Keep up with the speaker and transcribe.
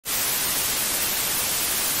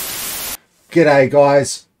G'day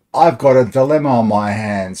guys, I've got a dilemma on my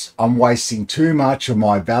hands. I'm wasting too much of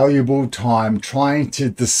my valuable time trying to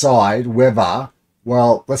decide whether,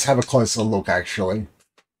 well, let's have a closer look actually.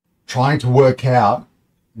 Trying to work out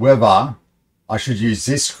whether I should use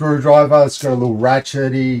this screwdriver. It's got a little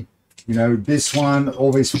ratchety, you know, this one,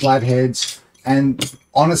 all these flatheads. And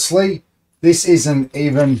honestly, this isn't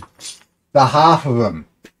even the half of them.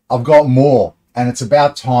 I've got more, and it's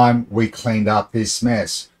about time we cleaned up this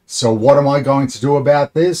mess. So what am I going to do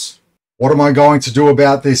about this? What am I going to do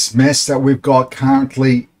about this mess that we've got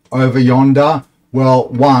currently over yonder? Well,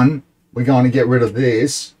 one, we're going to get rid of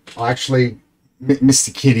this. Actually,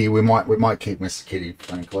 Mr. Kitty, we might keep Mr. Kitty,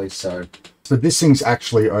 frankly. So this thing's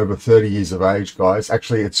actually over 30 years of age, guys.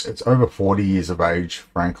 Actually, it's over 40 years of age,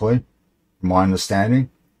 frankly, from my understanding.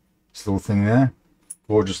 This little thing there,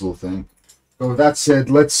 gorgeous little thing. But with that said,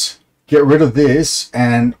 let's get rid of this.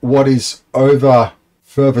 And what is over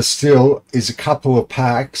further still is a couple of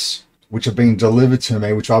packs which have been delivered to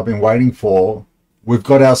me, which I've been waiting for. We've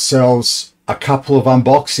got ourselves a couple of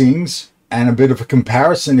unboxings and a bit of a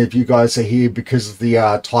comparison if you guys are here because of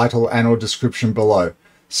the title and or description below.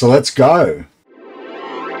 So let's go.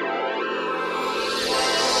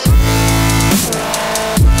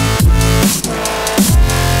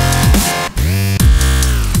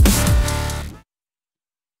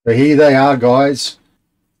 So here they are, guys.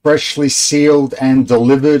 Freshly sealed and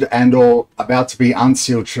delivered, and or about to be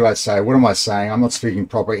unsealed, should I say. What am I saying? I'm not speaking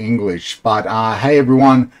proper English. But hey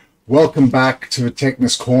everyone, welcome back to the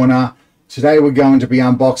TECHNESS Corner. Today we're going to be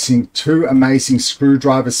unboxing two amazing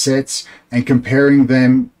screwdriver sets and comparing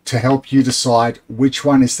them to help you decide which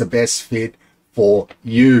one is the best fit for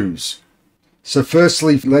use. So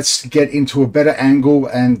firstly, let's get into a better angle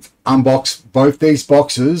and unbox both these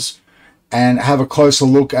boxes and have a closer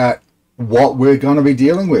look at what we're going to be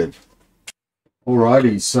dealing with.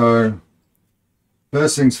 Alrighty, so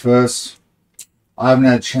first things first, I haven't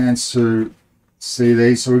had a chance to see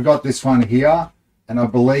these. So we've got this one here, and I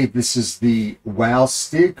believe this is the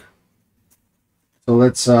Wowstick. So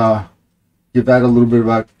let's give that a little bit of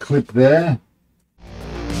a clip there.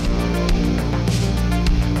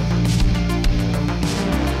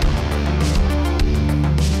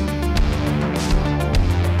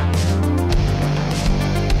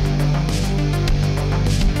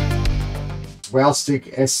 Wowstick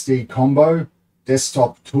SD combo,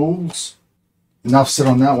 desktop tools. Enough said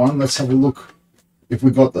on that one. Let's have a look if we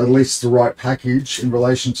got at least the right package in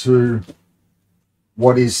relation to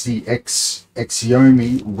what is the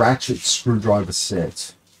Xiaomi Ratchet screwdriver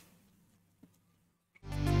set.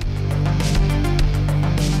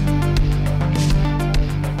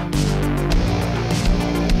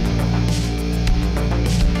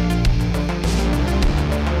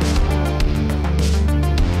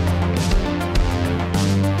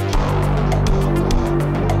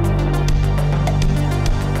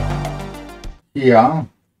 Here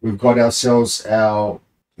we've got ourselves our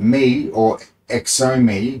Mi or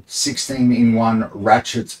Xiaomi 16-in-1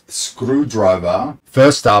 ratchet screwdriver.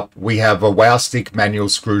 First up, we have a Wowstick Manual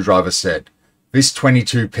Screwdriver Set. This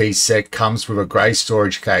 22-piece set comes with a grey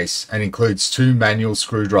storage case and includes two manual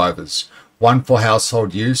screwdrivers, one for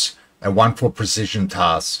household use and one for precision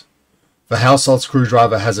tasks. The household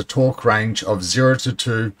screwdriver has a torque range of 0 to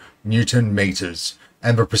 2 Newton meters,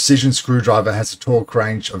 and the precision screwdriver has a torque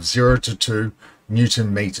range of 0 to 2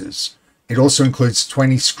 Newton meters. It also includes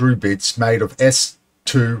 20 screw bits made of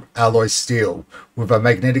S2 alloy steel with a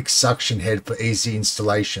magnetic suction head for easy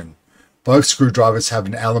installation. Both screwdrivers have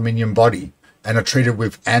an aluminium body and are treated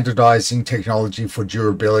with anodizing technology for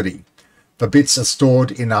durability. The bits are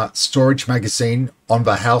stored in a storage magazine on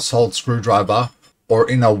the household screwdriver or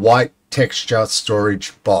in a white texture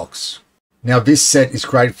storage box. Now this set is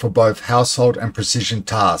great for both household and precision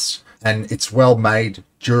tasks, and it's well made,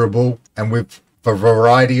 durable, and with the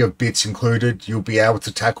variety of bits included, you'll be able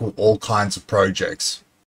to tackle all kinds of projects.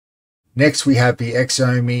 Next we have the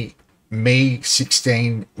Xiaomi Mi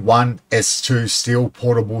 16-1 S2 steel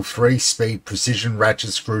portable 3-speed precision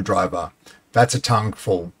ratchet screwdriver. That's a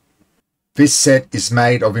tongueful. This set is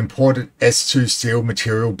made of imported S2 steel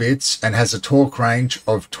material bits and has a torque range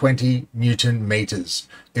of 20 Newton meters.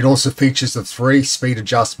 It also features a 3-speed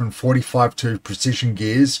adjustment 45-2 precision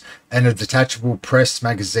gears and a detachable press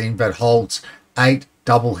magazine that holds 8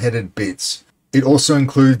 double-headed bits. It also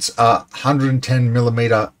includes a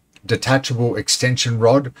 110mm detachable extension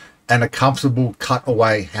rod and a comfortable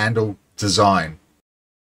cutaway handle design.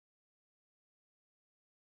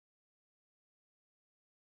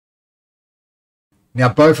 Now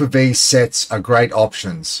both of these sets are great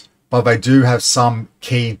options, but they do have some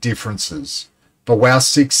key differences. The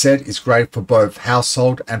Wowstick set is great for both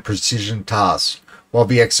household and precision tasks, while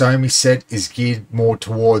the Xiaomi set is geared more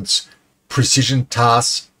towards precision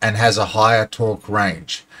tasks and has a higher torque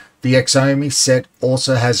range. The Xiaomi set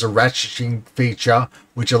also has a ratcheting feature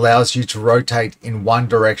which allows you to rotate in one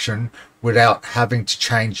direction without having to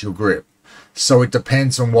change your grip. So it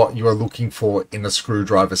depends on what you are looking for in a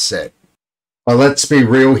screwdriver set. But let's be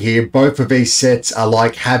real here, both of these sets are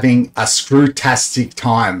like having a screw-tastic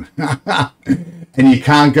time. And you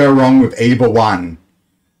can't go wrong with either one.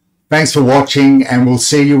 Thanks for watching, and we'll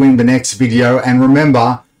see you in the next video. And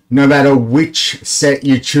remember, no matter which set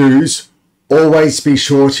you choose, always be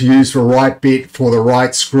sure to use the right bit for the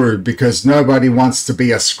right screw, because nobody wants to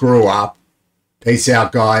be a screw up. Peace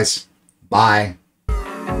out, guys. Bye.